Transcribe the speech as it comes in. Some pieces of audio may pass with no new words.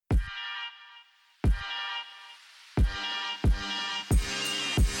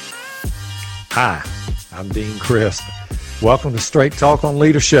Hi, I'm Dean Crisp. Welcome to Straight Talk on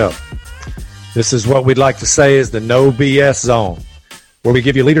Leadership. This is what we'd like to say is the no BS zone, where we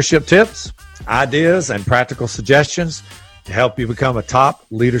give you leadership tips, ideas, and practical suggestions to help you become a top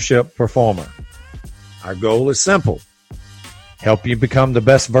leadership performer. Our goal is simple: help you become the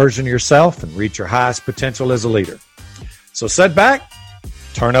best version of yourself and reach your highest potential as a leader. So sit back,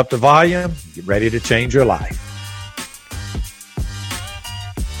 turn up the volume, get ready to change your life.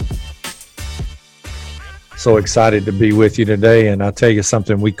 So excited to be with you today, and I'll tell you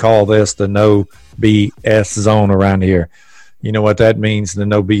something, we call this the no BS zone around here. You know what that means? The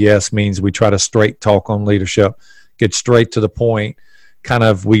no BS means we try to straight talk on leadership, get straight to the point. Kind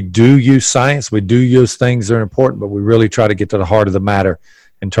of, we do use science, we do use things that are important, but we really try to get to the heart of the matter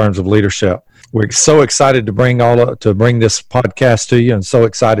in terms of leadership. We're so excited to bring this podcast to you, and so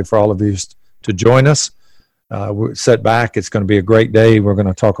excited for all of you to join us. We're set back. It's going to be a great day. We're going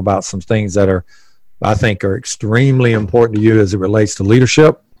to talk about some things that I think are extremely important to you as it relates to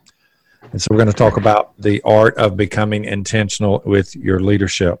leadership. And so we're going to talk about the art of becoming intentional with your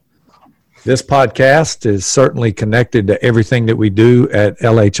leadership. This podcast is certainly connected to everything that we do at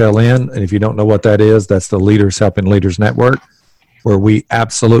LHLN. And if you don't know what that is, that's the Leaders Helping Leaders Network, where we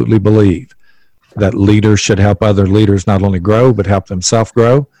absolutely believe that leaders should help other leaders not only grow, but help themselves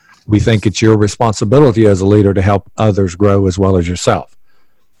grow. We think it's your responsibility as a leader to help others grow as well as yourself.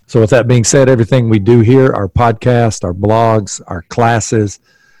 So with that being said, everything we do here, our podcast, our blogs, our classes,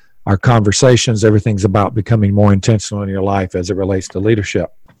 our conversations, everything's about becoming more intentional in your life as it relates to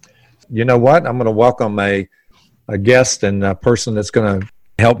leadership. You know what? I'm going to welcome a guest and a person that's going to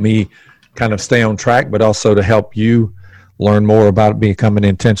help me kind of stay on track, but also to help you learn more about becoming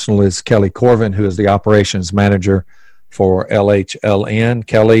intentional is Kelly Corvin, who is the operations manager for LHLN.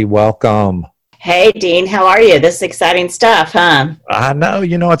 Kelly, welcome. Hey, Dean, how are you? This is exciting stuff, huh? I know,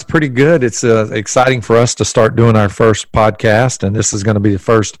 it's pretty good. It's exciting for us to start doing our first podcast, and this is going to be the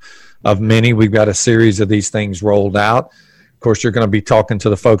first of many. We've got a series of these things rolled out. Of course, you're going to be talking to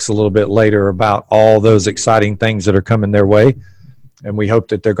the folks a little bit later about all those exciting things that are coming their way, and we hope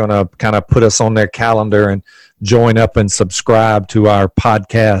that they're going to kind of put us on their calendar and join up and subscribe to our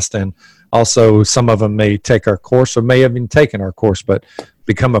podcast. And also, some of them may take our course or may have even taken our course, but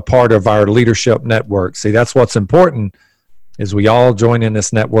become a part of our leadership network. See, that's what's important, is we all join in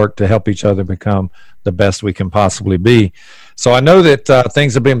this network to help each other become the best we can possibly be. So I know that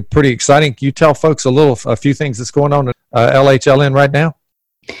things have been pretty exciting. Can you tell folks a few things that's going on at LHLN right now?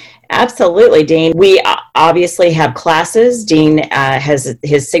 Absolutely, Dean. We obviously have classes. Dean has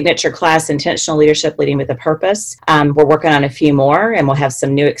his signature class, Intentional Leadership, Leading with a Purpose. We're working on a few more, and we'll have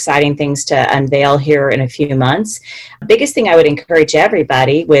some new exciting things to unveil here in a few months. The biggest thing I would encourage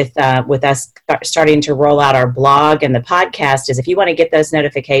everybody with us starting to roll out our blog and the podcast is, if you want to get those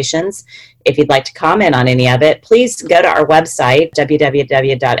notifications, if you'd like to comment on any of it, please go to our website,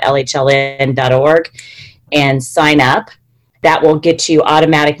 www.lhln.org, and sign up. That will get you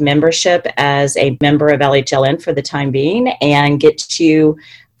automatic membership as a member of LHLN for the time being, and get you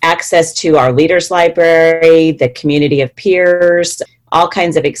access to our leaders library, the community of peers, all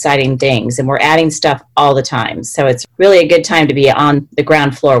kinds of exciting things. And we're adding stuff all the time. So it's really a good time to be on the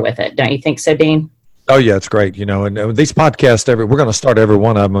ground floor with it. Don't you think so, Dean? Oh, yeah, it's great. And these podcasts, we're going to start every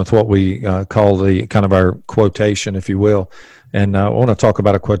one of them with what we call the kind of our quotation, if you will. And I want to talk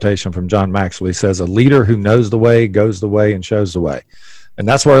about a quotation from John Maxwell. He says, "A leader who knows the way, goes the way, and shows the way." And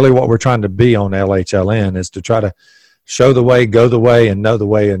that's really what we're trying to be on LHLN, is to try to show the way, go the way, and know the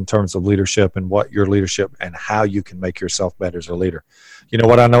way in terms of leadership and what your leadership and how you can make yourself better as a leader. You know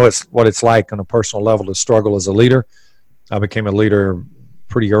what? I know it's what it's like on a personal level to struggle as a leader. I became a leader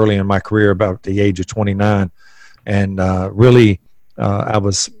pretty early in my career, about the age of 29. And really,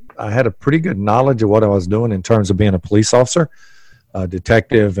 I had a pretty good knowledge of what I was doing in terms of being a police officer,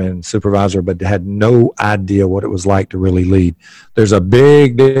 detective and supervisor, but had no idea what it was like to really lead. There's a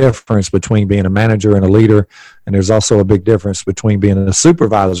big difference between being a manager and a leader, and there's also a big difference between being a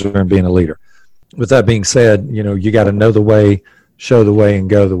supervisor and being a leader. With that being said, you got to know the way, show the way, and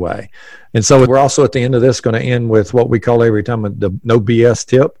go the way. And so we're also at the end of this going to end with what we call every time the no BS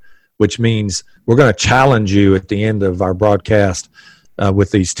tip, which means we're going to challenge you at the end of our broadcast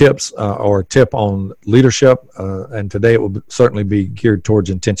with these tips or a tip on leadership. And today it will certainly be geared towards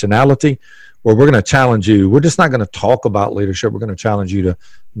intentionality, where we're going to challenge you. We're just not going to talk about leadership. We're going to challenge you to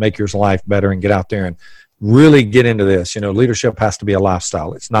make your life better and get out there and really get into this. Leadership has to be a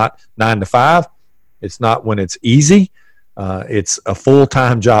lifestyle. It's not 9 to 5. It's not when it's easy. It's a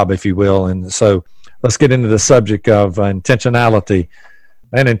full-time job, if you will. And so let's get into the subject of intentionality.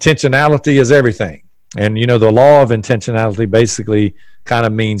 And intentionality is everything. And, the law of intentionality basically kind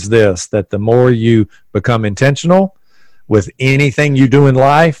of means this, that the more you become intentional with anything you do in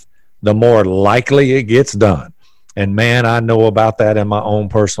life, the more likely it gets done. And man, I know about that in my own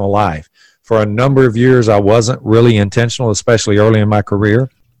personal life. For a number of years, I wasn't really intentional, especially early in my career.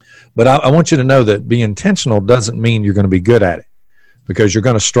 But I want you to know that being intentional doesn't mean you're going to be good at it, because you're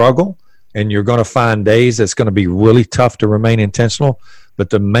going to struggle and you're going to find days that's going to be really tough to remain intentional. But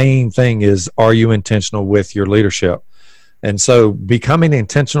the main thing is, are you intentional with your leadership? And so becoming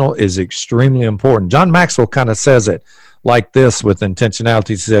intentional is extremely important. John Maxwell kind of says it like this with intentionality.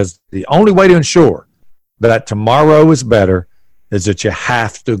 He says, the only way to ensure that tomorrow is better is that you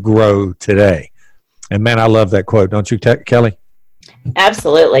have to grow today. And man, I love that quote. Don't you, Kelly?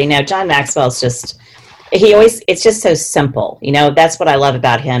 Absolutely. No, John Maxwell's just, it's just so simple. That's what I love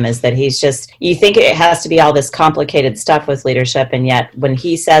about him, is that he's just, you think it has to be all this complicated stuff with leadership. And yet when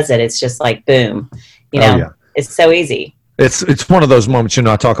he says it, it's just like, boom, It's so easy. It's one of those moments,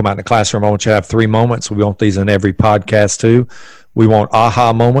 I talk about in the classroom. I want you to have 3 moments. We want these in every podcast too. We want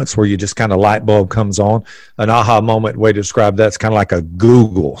aha moments where you just kind of light bulb comes on. An aha moment, way to describe that's kind of like a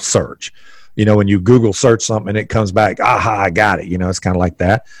Google search. When you Google search something, it comes back, aha, I got it. It's kind of like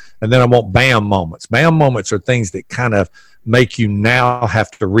that. And then I want bam moments. Bam moments are things that kind of make you now have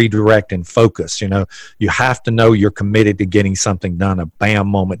to redirect and focus. You have to know you're committed to getting something done. A bam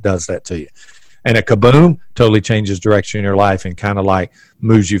moment does that to you. And a kaboom totally changes direction in your life and kind of like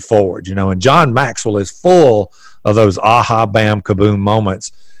moves you forward, And John Maxwell is full of those aha, bam, kaboom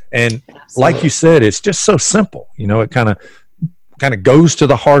moments. And like you said, it's just so simple. It kind of goes to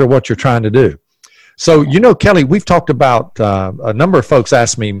the heart of what you're trying to do. So, Kelly, we've talked about, a number of folks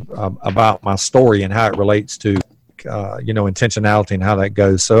asked me about my story and how it relates to, intentionality and how that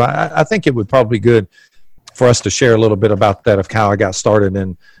goes. So I think it would probably be good for us to share a little bit about that, of how I got started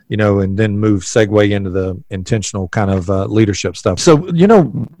and, and then segue into the intentional kind of leadership stuff. So,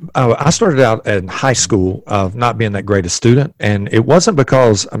 I started out in high school of not being that great a student. And it wasn't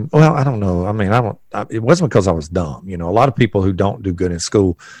because, I don't know. It wasn't because I was dumb. A lot of people who don't do good in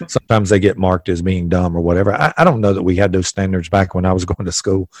school, sometimes they get marked as being dumb or whatever. I don't know that we had those standards back when I was going to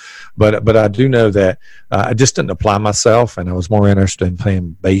school, but I do know that I just didn't apply myself, and I was more interested in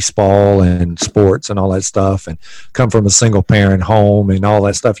playing baseball and sports and all that stuff, and come from a single parent home and all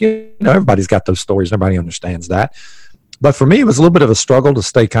that stuff. Everybody's got those stories. Everybody understands that. But for me, it was a little bit of a struggle to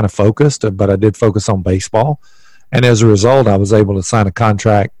stay kind of focused, but I did focus on baseball. And as a result, I was able to sign a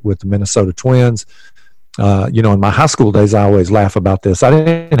contract with the Minnesota Twins. In my high school days, I always laugh about this. I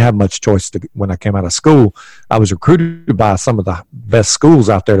didn't have much choice when I came out of school. I was recruited by some of the best schools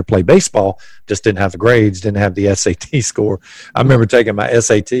out there to play baseball, just didn't have the grades, didn't have the SAT score. I remember taking my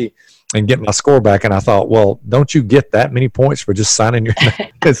SAT and getting my score back, and I thought, well, don't you get that many points for just signing your name?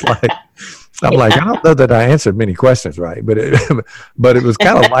 It's like, I'm like, I don't know that I answered many questions right, but it was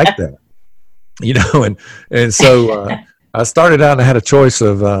kind of like that, and so I started out and I had a choice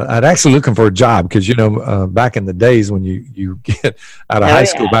of, I'd actually looking for a job because, back in the days when you get out of high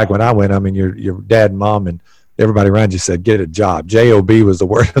school, back when I went, your dad and mom and everybody around you said, get a job. JOB was the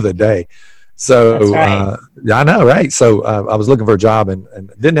word of the day. So right. I know, right? So I was looking for a job and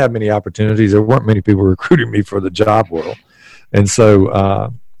didn't have many opportunities. There weren't many people recruiting me for the job world. And so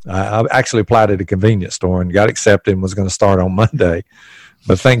I actually applied at a convenience store and got accepted and was going to start on Monday.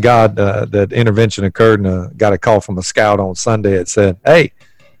 But thank God that intervention occurred, and got a call from a scout on Sunday. It said, hey,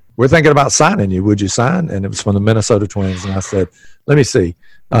 we're thinking about signing you. Would you sign? And it was from the Minnesota Twins. And I said, let me see,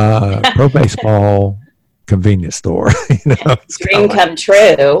 pro baseball convenience store. Dream come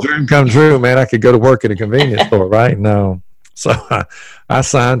true. Dream come true, man. I could go to work at a convenience store, right? No. So I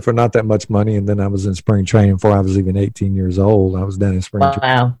signed for not that much money, and then I was in spring training before I was even 18 years old. I was down in spring training.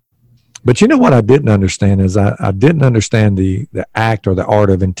 Wow. But what I didn't understand is I didn't understand the act or the art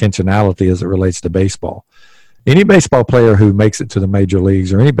of intentionality as it relates to baseball. Any baseball player who makes it to the major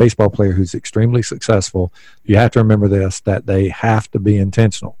leagues, or any baseball player who's extremely successful, you have to remember this, that they have to be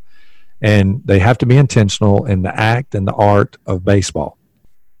intentional. And they have to be intentional in the act and the art of baseball.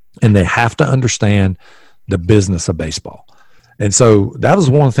 And they have to understand the business of baseball. And so that was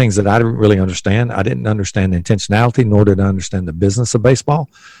one of the things that I didn't really understand. I didn't understand intentionality, nor did I understand the business of baseball,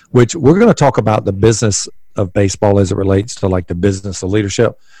 which we're going to talk about the business of baseball as it relates to like the business of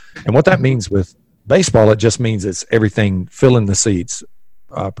leadership. And what that means with baseball, it just means it's everything, filling the seats,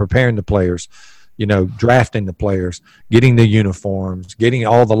 preparing the players, drafting the players, getting the uniforms, getting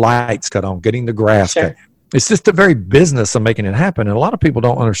all the lights cut on, getting the grass cut. It's just the very business of making it happen. And a lot of people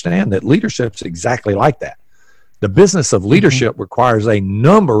don't understand that leadership's exactly like that. The business of leadership requires a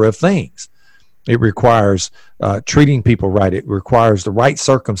number of things. It requires treating people right. It requires the right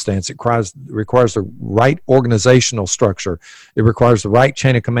circumstance. It requires the right organizational structure. It requires the right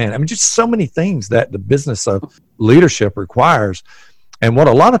chain of command. I mean, just so many things that the business of leadership requires. And what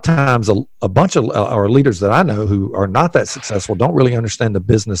a lot of times a bunch of our leaders that I know who are not that successful don't really understand the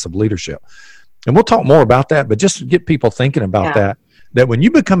business of leadership. And we'll talk more about that, but just to get people thinking about that when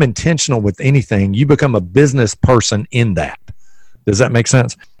you become intentional with anything, you become a business person in that. Does that make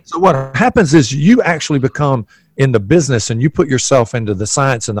sense? So what happens is you actually become in the business and you put yourself into the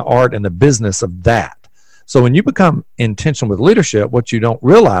science and the art and the business of that. So when you become intentional with leadership, what you don't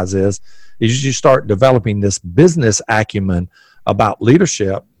realize is you start developing this business acumen about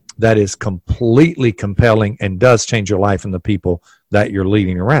leadership that is completely compelling and does change your life and the people that you're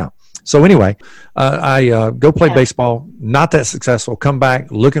leading around. So anyway, I go play baseball, not that successful, come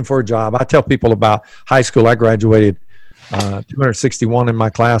back looking for a job. I tell people about high school. I graduated 261 in my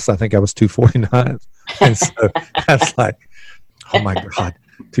class. I think I was 249. And so that's like, oh my God,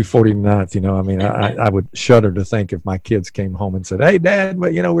 249th. You know, I mean, I would shudder to think if my kids came home and said, hey, Dad,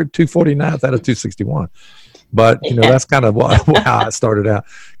 well, you know, we're 249th out of 261. But, you know, that's kind of how I started out.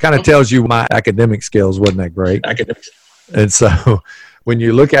 Kind of tells you my academic skills wasn't that great. And so when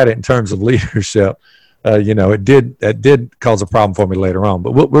you look at it in terms of leadership, you know, it did cause a problem for me later on.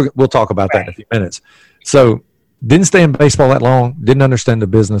 But we'll talk about that in a few minutes. So didn't stay in baseball that long, didn't understand the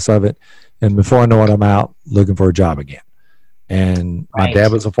business of it. And before I know it, I'm out looking for a job again. And my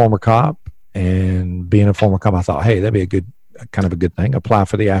dad was a former cop. And being a former cop, I thought, hey, that'd be kind of a good thing. Apply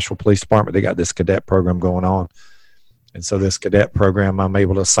for the Asheville Police Department. They got this cadet program going on. And so this cadet program, I'm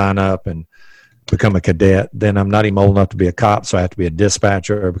able to sign up and become a cadet. Then I'm not even old enough to be a cop, so I have to be a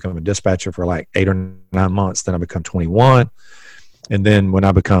dispatcher. I become a dispatcher for like 8 or 9 months. Then I become 21. And then when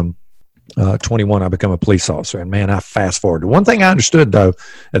I become 21, I become a police officer. And man, I fast forward. The one thing I understood though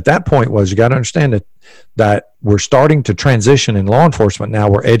at that point was you got to understand that we're starting to transition in law enforcement now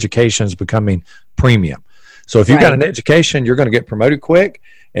where education is becoming premium. So if you got an education, you're going to get promoted quick.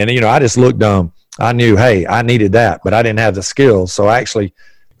 And, you know, I just looked dumb. I knew, hey, I needed that, but I didn't have the skills. So I actually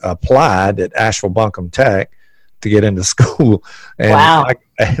applied at Asheville Buncombe Tech to get into school. And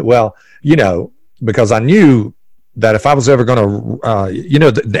well, you know, because I knew that if I was ever going to, you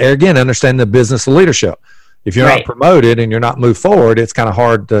know, again, understand the business of leadership. If you're not promoted and you're not moved forward, it's kind of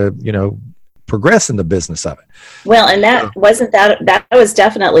hard to, you know, progress in the business of it. Well, and that was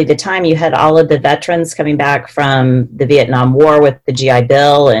definitely the time you had all of the veterans coming back from the Vietnam War with the GI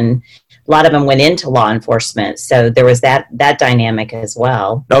Bill, and a lot of them went into law enforcement. So there was that dynamic as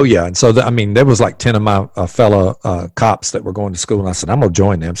well. Oh yeah. And so, I mean, there was like 10 of my fellow cops that were going to school, and I said, I'm going to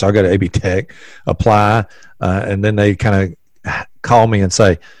join them. So I go to AB Tech, apply, and then they kind of call me and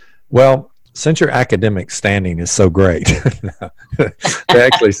say, well, since your academic standing is so great, they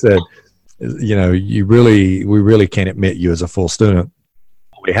actually said, you know, we really can't admit you as a full student.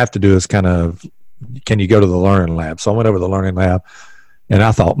 What we have to do is can you go to the learning lab? So I went over to the learning lab, and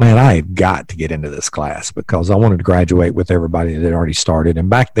I thought, man, I had got to get into this class because I wanted to graduate with everybody that had already started. And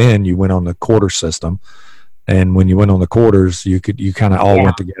back then you went on the quarter system. And when you went on the quarters, you kind of all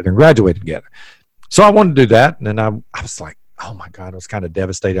went together and graduated together. So I wanted to do that. And then I was like, oh my God, I was kind of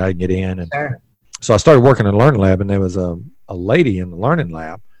devastated I didn't get in. And so I started working in the learning lab, and there was a lady in the learning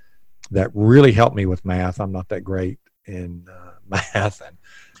lab that really helped me with math. I'm not that great in math. And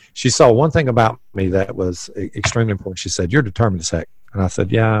she saw one thing about me that was extremely important. She said, you're determined as heck. And I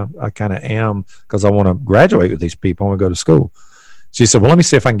said, yeah, I kind of am, because I want to graduate with these people. I want to go to school. She said, well, let me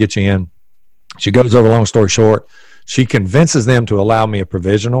see if I can get you in. She goes over, long story short, she convinces them to allow me a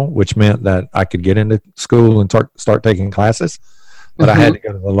provisional, which meant that I could get into school and start taking classes. But I had to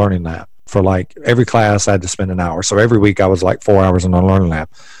go to the learning lab. For like every class, I had to spend an hour. So every week I was like 4 hours in the learning lab,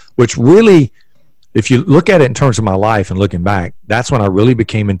 which really, if you look at it in terms of my life and looking back, that's when I really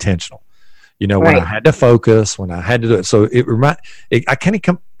became intentional. You know, when I had to focus, when I had to do it. So it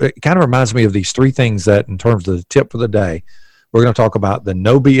kind of reminds me of these three things that, in terms of the tip for the day, we're going to talk about the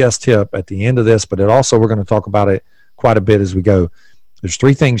no BS tip at the end of this, but we're going to talk about it quite a bit as we go. There's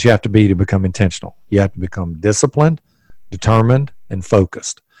three things you have to be to become intentional. You have to become disciplined, determined, and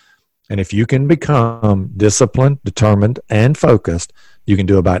focused. And if you can become disciplined, determined, and focused, you can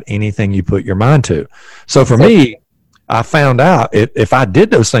do about anything you put your mind to. So for me, I found out if I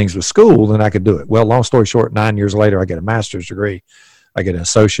did those things with school, then I could do it. Well, long story short, 9 years later, I get a master's degree. I get an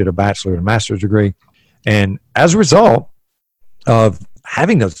associate, a bachelor, and a master's degree. And as a result of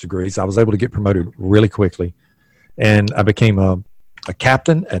having those degrees, I was able to get promoted really quickly. And I became a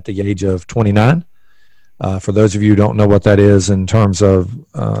captain at the age of 29. For those of you who don't know what that is in terms of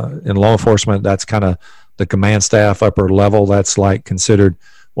in law enforcement, that's kind of the command staff upper level. That's like considered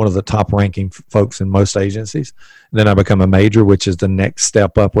one of the top ranking folks in most agencies. And then I become a major, which is the next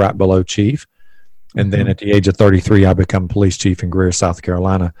step up right below chief. And then at the age of 33, I become police chief in Greer, South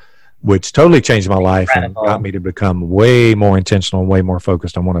Carolina, which totally changed my life and got me to become way more intentional and way more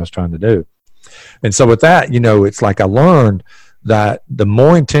focused on what I was trying to do. And so with that, it's like I learned that the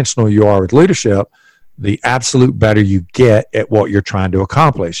more intentional you are with leadership, the absolute better you get at what you're trying to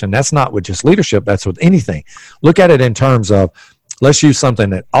accomplish. And that's not with just leadership, that's with anything. Look at it in terms of, let's use something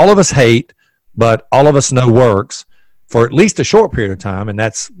that all of us hate, but all of us know works for at least a short period of time, and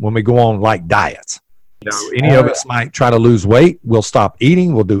that's when we go on like diets. Any of us might try to lose weight. We'll stop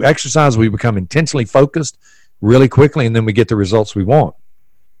eating. We'll do exercise. We become intentionally focused really quickly, and then we get the results we want.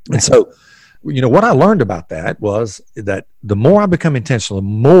 And so, what I learned about that was that the more I become intentional, the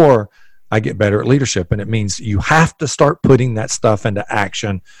more I get better at leadership. And it means you have to start putting that stuff into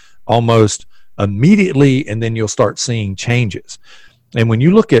action almost immediately, and then you'll start seeing changes. And when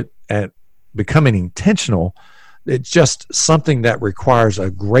you look at becoming intentional, it's just something that requires a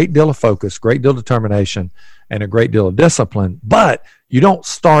great deal of focus, great deal of determination, and a great deal of discipline. But you don't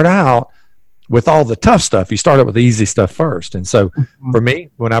start out with all the tough stuff. You start out with the easy stuff first. And so for me,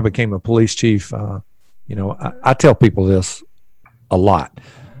 when I became a police chief, I tell people this a lot.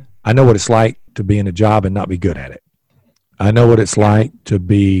 I know what it's like to be in a job and not be good at it. I know what it's like to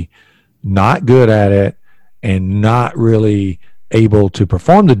be not good at it and not really able to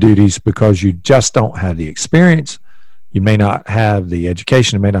perform the duties because you just don't have the experience. You may not have the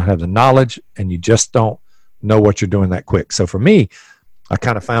education, you may not have the knowledge, and you just don't know what you're doing that quick. So for me, I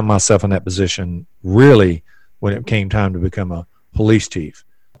kind of found myself in that position really when it came time to become a police chief.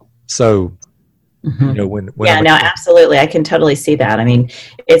 So, absolutely. I can totally see that. I mean,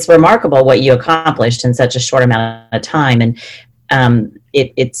 it's remarkable what you accomplished in such a short amount of time. And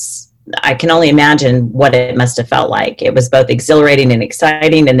I can only imagine what it must have felt like. It was both exhilarating and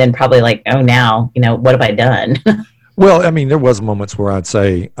exciting, and then probably like, oh, now, what have I done? Well, I mean, there was moments where I'd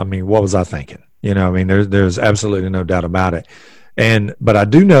say, what was I thinking? There's absolutely no doubt about it. But I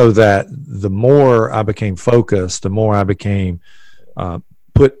do know that the more I became focused, the more I became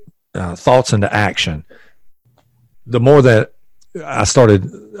put thoughts into action, the more that I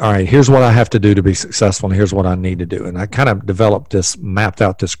started, all right, here's what I have to do to be successful, and here's what I need to do. And I kind of mapped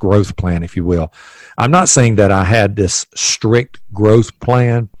out this growth plan, if you will. I'm not saying that I had this strict growth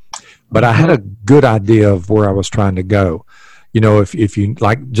plan, but I had a good idea of where I was trying to go. If you,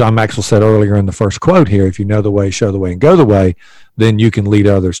 like John Maxwell said earlier in the first quote here, if you know the way, show the way, and go the way, then you can lead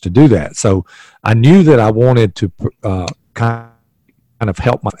others to do that. So I knew that I wanted to kind of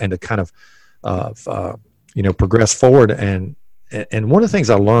help and to kind of progress forward. And one of the things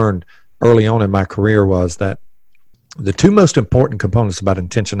I learned early on in my career was that the two most important components about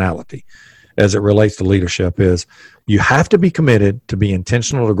intentionality as it relates to leadership is you have to be committed to be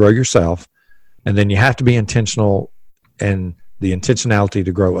intentional to grow yourself, and then you have to be intentional and the intentionality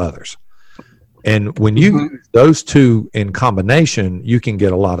to grow others. And when you use those two in combination, you can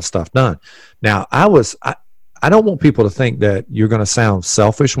get a lot of stuff done. Now, I don't want people to think that you're going to sound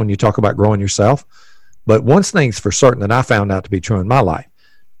selfish when you talk about growing yourself. But one thing's for certain that I found out to be true in my life.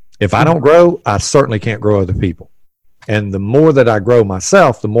 If I don't grow, I certainly can't grow other people. And the more that I grow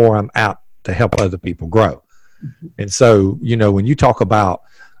myself, the more I'm out to help other people grow. And so, when you talk about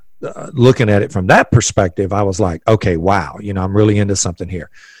looking at it from that perspective, I was like, okay, wow, I'm really into something here.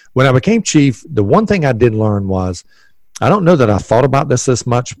 When I became chief, the one thing I did learn was, I don't know that I thought about this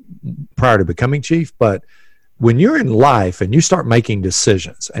much prior to becoming chief, but when you're in life and you start making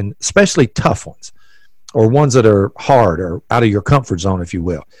decisions, and especially tough ones, or ones that are hard or out of your comfort zone, if you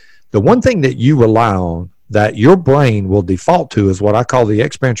will, the one thing that you rely on that your brain will default to is what I call the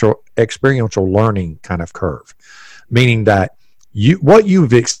experiential learning kind of curve, meaning that what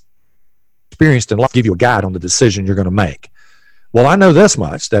you've experienced in life give you a guide on the decision you're going to make. Well, I know this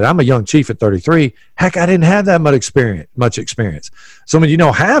much, that I'm a young chief at 33. Heck, I didn't have that much experience. So when you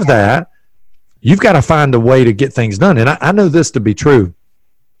don't have that, you've got to find a way to get things done. And I know this to be true,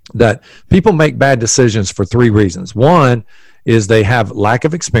 that people make bad decisions for three reasons. One is they have lack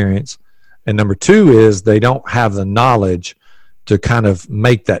of experience. And number two is they don't have the knowledge to kind of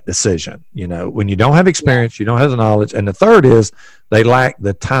make that decision. When you don't have experience, you don't have the knowledge. And the third is they lack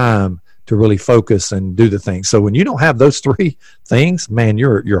the time to really focus and do the thing. So when you don't have those three things, man,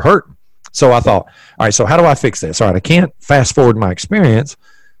 you're hurting. So I thought, all right, so how do I fix this? All right, I can't fast forward my experience,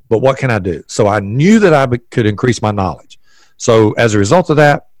 but what can I do? So I knew that I could increase my knowledge. So as a result of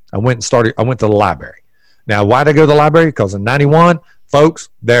that, I went to the library. Now, why did I go to the library? Because in 91, folks,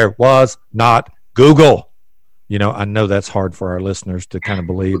 there was not Google. I know that's hard for our listeners to kind of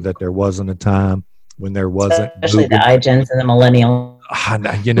believe that there wasn't a time when there wasn't Especially Google. The iGens and the millennials.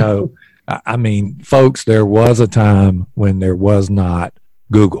 You know, I mean, folks, there was a time when there was not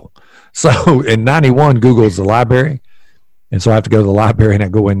Google. So in 91, Google's the library. And so I have to go to the library and I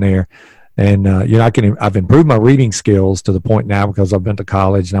go in there. And, you know, I've improved my reading skills to the point now because I've been to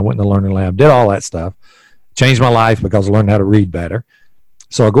college and I went in the learning lab, did all that stuff, changed my life because I learned how to read better.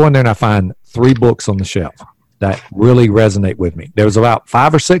 So I go in there and I find 3 books on the shelf that really resonate with me. There was about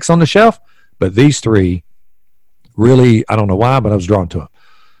 5 or 6 on the shelf, but these 3 really, I don't know why, but I was drawn to them.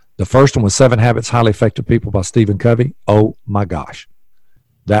 The first one was 7 Habits of Highly Effective People by Stephen Covey. Oh my gosh.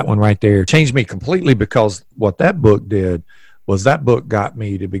 That one right there changed me completely, because what that book did was that book got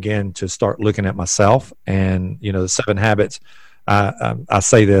me to begin to start looking at myself. And, you know, the 7 Habits, I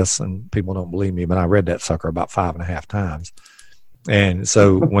say this and people don't believe me, but I read that sucker about 5.5 times. And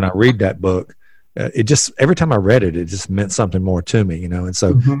so when I read that book, it just, every time I read it, it just meant something more to me, you know. And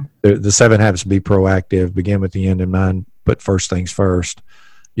so the 7 Habits to be proactive, begin with the end in mind, put first things first,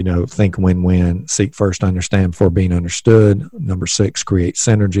 you know, think win-win, seek first to understand before being understood. Number 6, create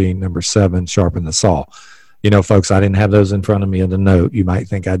synergy. Number 7, sharpen the saw. You know, folks, I didn't have those in front of me in the note. You might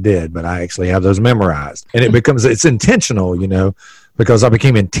think I did, but I actually have those memorized. And it's intentional, you know, because I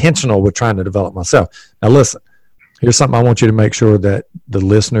became intentional with trying to develop myself. Now, listen, here's something I want you to make sure that the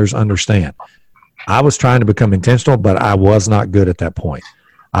listeners understand. I was trying to become intentional, but I was not good at that point.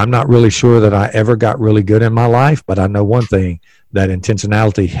 I'm not really sure that I ever got really good in my life, but I know one thing, that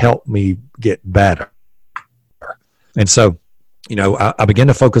intentionality helped me get better. And so, you know, I began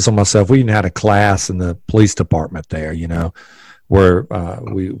to focus on myself. We even had a class in the police department there, you know, where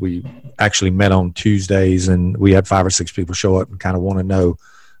we actually met on Tuesdays, and we had 5 or 6 people show up and kind of want to know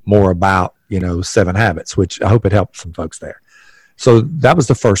more about, you know, 7 Habits, which I hope it helped some folks there. So that was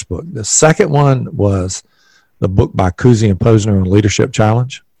the first book. The second one was the book by Kuzi and Posner on Leadership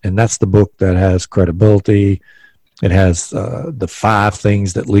Challenge. And that's the book that has credibility. It has the 5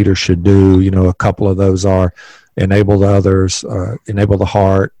 things that leaders should do. You know, a couple of those are enable the others, enable the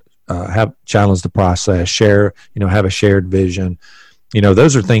heart, have challenge the process, share, you know, have a shared vision. You know,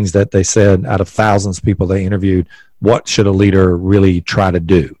 those are things that they said out of thousands of people they interviewed, what should a leader really try to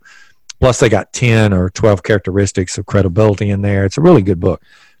do? Plus they got 10 or 12 characteristics of credibility in there. It's a really good book.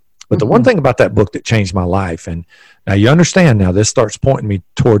 But the one thing about that book that changed my life, and now you understand now, this starts pointing me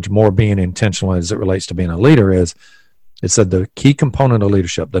towards more being intentional as it relates to being a leader, is it said the key component of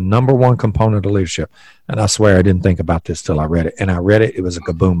leadership, the number 1 component of leadership. And I swear I didn't think about this till I read it. And I read it. It was a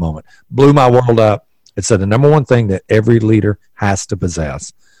kaboom moment. Blew my world up. It said the number 1 thing that every leader has to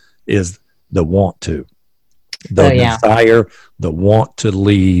possess is the want to. The desire, the want to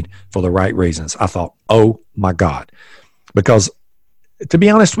lead for the right reasons. I thought, oh my God. Because to be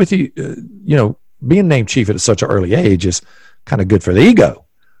honest with you, you know, being named chief at such an early age is kind of good for the ego.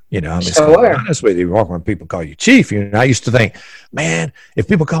 You know, I mean, to be honest with you, when people call you chief, you know, I used to think, man, if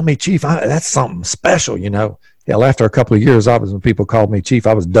people call me chief, that's something special, you know. Hell, after a couple of years, when people called me chief,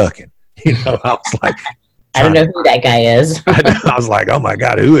 I was ducking. You know, I was like, I don't know who that guy is. I was like, oh my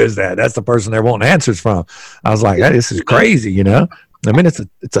God, who is that? That's the person they're wanting answers from. I was like, this is crazy, you know. I mean, it's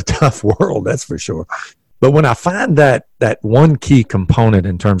a tough world, that's for sure. But when I find that one key component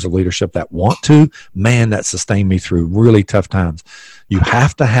in terms of leadership, that want to, man, that sustained me through really tough times. You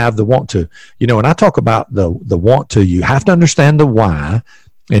have to have the want to. You know, when I talk about the want to, you have to understand the why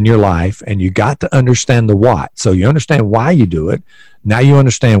in your life, and you got to understand the what. So you understand why you do it. Now you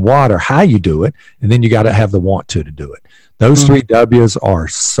understand what or how you do it, and then you got to have the want to do it. Those 3 W's are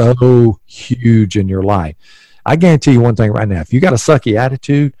so huge in your life. I guarantee you one thing right now, if you got a sucky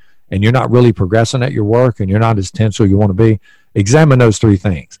attitude and you're not really progressing at your work and you're not as intentional you want to be, examine those 3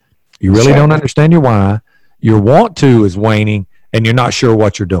 things. You really don't understand your why, your want to is waning, and you're not sure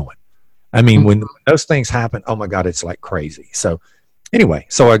what you're doing. I mean, when those things happen, oh my God, it's like crazy. So anyway,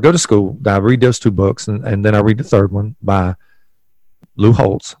 so I go to school, I read those 2 books, and then I read the third one by Lou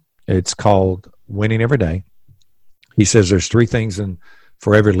Holtz. It's called Winning Every Day. He says there's 3 things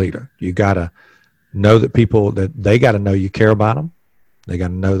for every leader. You got to know that they got to know you care about them. They got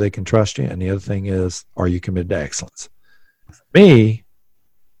to know they can trust you. And the other thing is, are you committed to excellence? For me,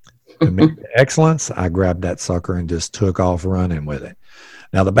 committed to excellence, I grabbed that sucker and just took off running with it.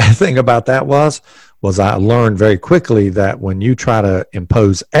 Now, the bad thing about that was I learned very quickly that when you try to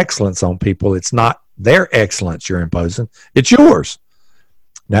impose excellence on people, it's not their excellence you're imposing, it's yours.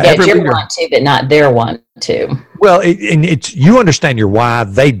 Now, it's your want to, but not their want to. Well, you understand your why,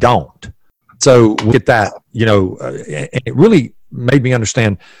 they don't. So we get that, you know, and it really made me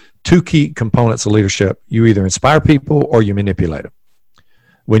understand 2 key components of leadership. You either inspire people or you manipulate them.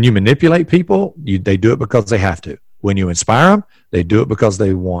 When you manipulate people, they do it because they have to. When you inspire them, they do it because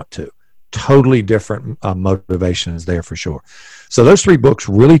they want to. totally different motivations there for sure. So those 3 books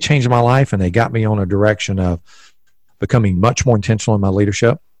really changed my life, and they got me on a direction of becoming much more intentional in my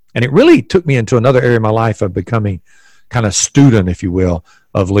leadership. And it really took me into another area of my life of becoming kind of student, if you will,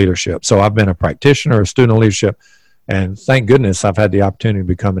 of leadership. So I've been a practitioner, a student of leadership, and thank goodness I've had the opportunity to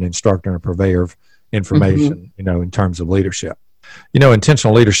become an instructor and a purveyor of information, in terms of leadership.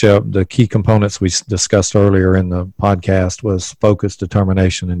 Intentional leadership, the key components we discussed earlier in the podcast was focus,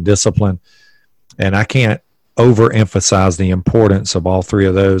 determination, and discipline. And I can't overemphasize the importance of all 3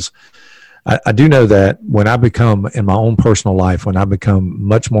 of those. I do know that when I become, in my own personal life, when I become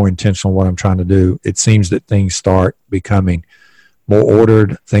much more intentional in what I'm trying to do, it seems that things start becoming more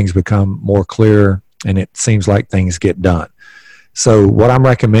ordered, things become more clear, and it seems like things get done. So what I'm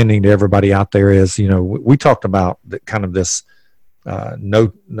recommending to everybody out there is, we talked about kind of this no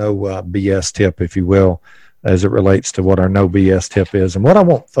BS tip, if you will, as it relates to what our no BS tip is. And what I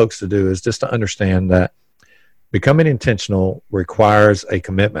want folks to do is just to understand that becoming intentional requires a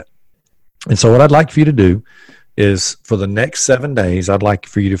commitment. And so what I'd like for you to do is, for the next 7 days, I'd like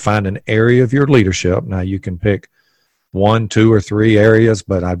for you to find an area of your leadership. Now, you can pick 1, 2, or 3 areas,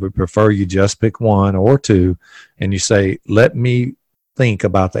 but I would prefer you just pick 1 or 2, and you say, let me think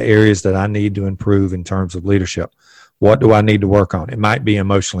about the areas that I need to improve in terms of leadership. What do I need to work on? It might be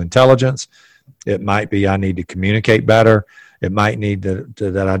emotional intelligence. It might be I need to communicate better. It might need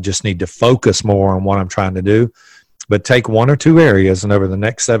that I just need to focus more on what I'm trying to do. But take 1 or 2 areas, and over the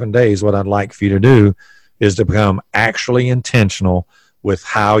next 7 days, what I'd like for you to do is to become actually intentional with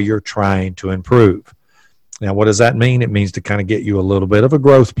how you're trying to improve. Now, what does that mean? It means to kind of get you a little bit of a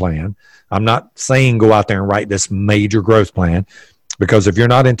growth plan. I'm not saying go out there and write this major growth plan, because if you're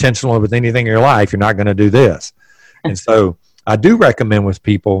not intentional with anything in your life, you're not going to do this. And so I do recommend with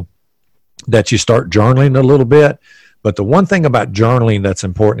people that you start journaling a little bit. But the one thing about journaling that's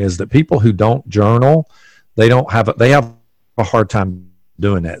important is that people who don't journal, they have a hard time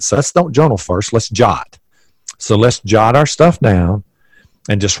doing that. So let's don't journal first. Let's jot. So let's jot our stuff down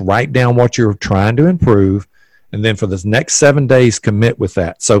and just write down what you're trying to improve. And then for the next 7 days, commit with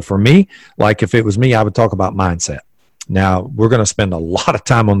that. So for me, like if it was me, I would talk about mindset. Now, we're going to spend a lot of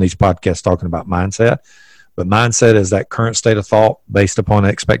time on these podcasts talking about mindset. But mindset is that current state of thought based upon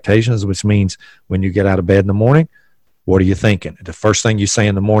expectations, which means when you get out of bed in the morning, what are you thinking? The first thing you say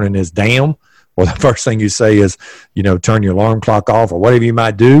in the morning is damn, or the first thing you say is, turn your alarm clock off, or whatever you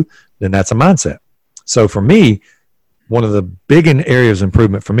might do, then that's a mindset. So for me, one of the big areas of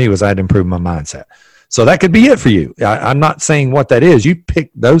improvement for me was I had to improve my mindset. So that could be it for you. I'm not saying what that is. You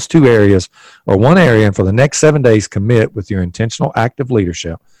pick those 2 areas or 1 area, and for the next 7 days, commit with your intentional active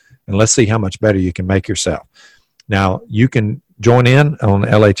leadership. And let's see how much better you can make yourself. Now, you can join in on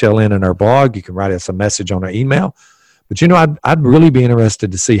LHLN in our blog. You can write us a message on our email. But, I'd really be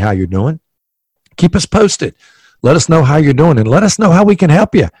interested to see how you're doing. Keep us posted. Let us know how you're doing, and let us know how we can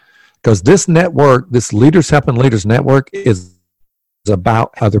help you. Because this network, this Leaders Helping Leaders network, is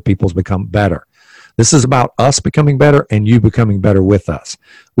about other people's become better. This is about us becoming better and you becoming better with us.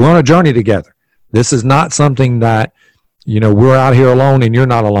 We're on a journey together. This is not something that, we're out here alone and you're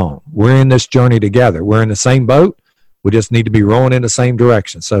not alone. We're in this journey together. We're in the same boat. We just need to be rowing in the same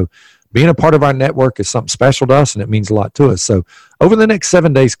direction. So being a part of our network is something special to us, and it means a lot to us. So over the next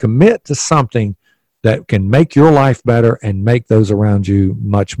 7 days, commit to something that can make your life better and make those around you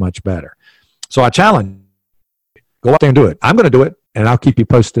much, much better. So I challenge you, go out there and do it. I'm going to do it, and I'll keep you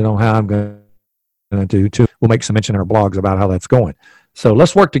posted on how I'm going to do too. We'll make some mention in our blogs about how that's going. So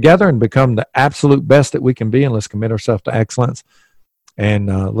let's work together and become the absolute best that we can be, and let's commit ourselves to excellence, and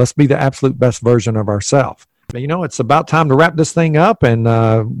let's be the absolute best version of ourselves. It's about time to wrap this thing up, and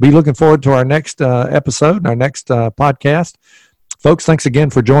be looking forward to our next episode, our next podcast. Folks, thanks again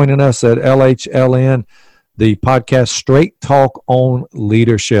for joining us at LHLN, the podcast Straight Talk on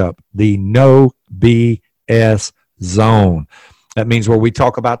Leadership, the No BS Zone. That means where we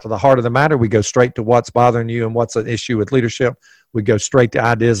talk about to the heart of the matter. We go straight to what's bothering you and what's an issue with leadership. We go straight to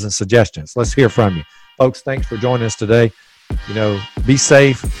ideas and suggestions. Let's hear from you. Folks, thanks for joining us today. Be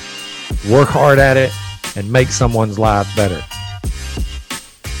safe, work hard at it, and make someone's life better.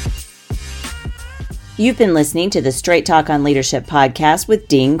 You've been listening to the Straight Talk on Leadership podcast with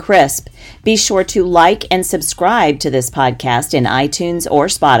Dean Crisp. Be sure to like and subscribe to this podcast in iTunes or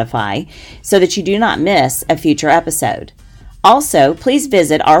Spotify so that you do not miss a future episode. Also, please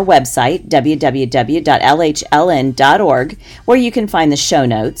visit our website, www.lhln.org, where you can find the show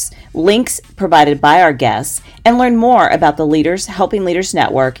notes, links provided by our guests, and learn more about the Leaders Helping Leaders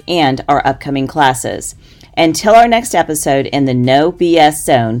Network and our upcoming classes. Until our next episode in the No BS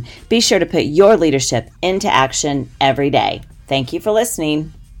Zone, be sure to put your leadership into action every day. Thank you for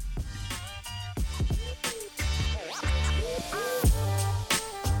listening.